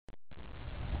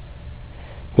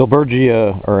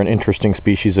Billbergia are an interesting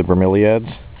species of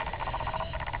bromeliads.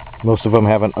 Most of them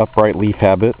have an upright leaf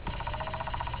habit.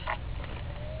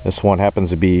 This one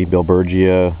happens to be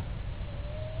Billbergia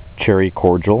cherry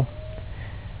cordial.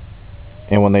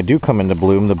 And when they do come into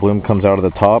bloom, the bloom comes out of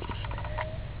the top,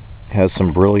 has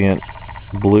some brilliant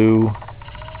blue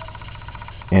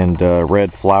and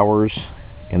red flowers,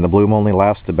 and the bloom only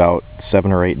lasts about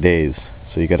 7 or 8 days,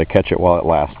 so you got to catch it while it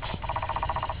lasts.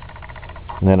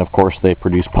 And then of course they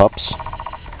produce pups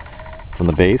from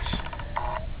the base.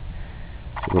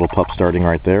 A little pup starting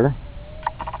right there.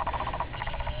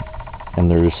 And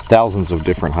there's thousands of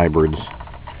different hybrids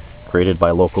created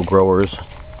by local growers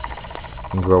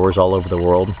and growers all over the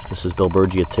world. This is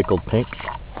Billbergia tickled pink.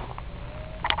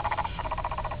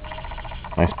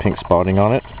 Nice pink spotting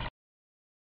on it.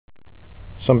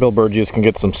 Some Billbergias can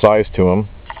get some size to them.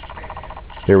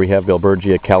 Here we have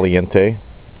Billbergia caliente.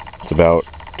 It's about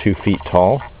 2 feet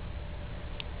tall.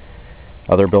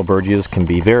 Other Billbergias can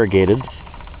be variegated,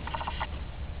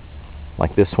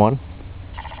 like this one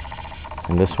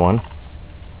and this one.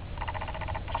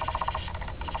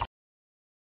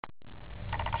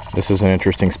 This is an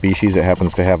interesting species. It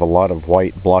happens to have a lot of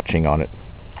white blotching on it.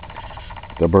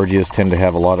 Billbergias tend to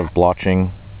have a lot of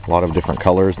blotching, a lot of different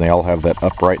colors, and they all have that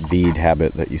upright bead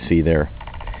habit that you see there.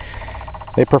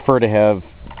 They prefer to have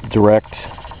direct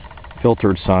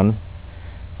filtered sun.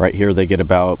 Right here they get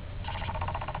about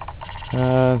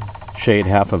shade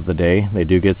half of the day. They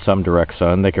do get some direct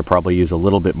sun. They could probably use a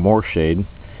little bit more shade.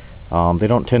 They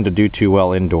don't tend to do too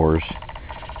well indoors,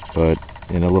 but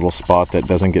in a little spot that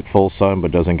doesn't get full sun but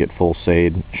doesn't get full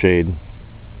shade,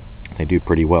 they do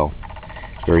pretty well.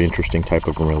 Very interesting type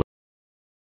of bromelia.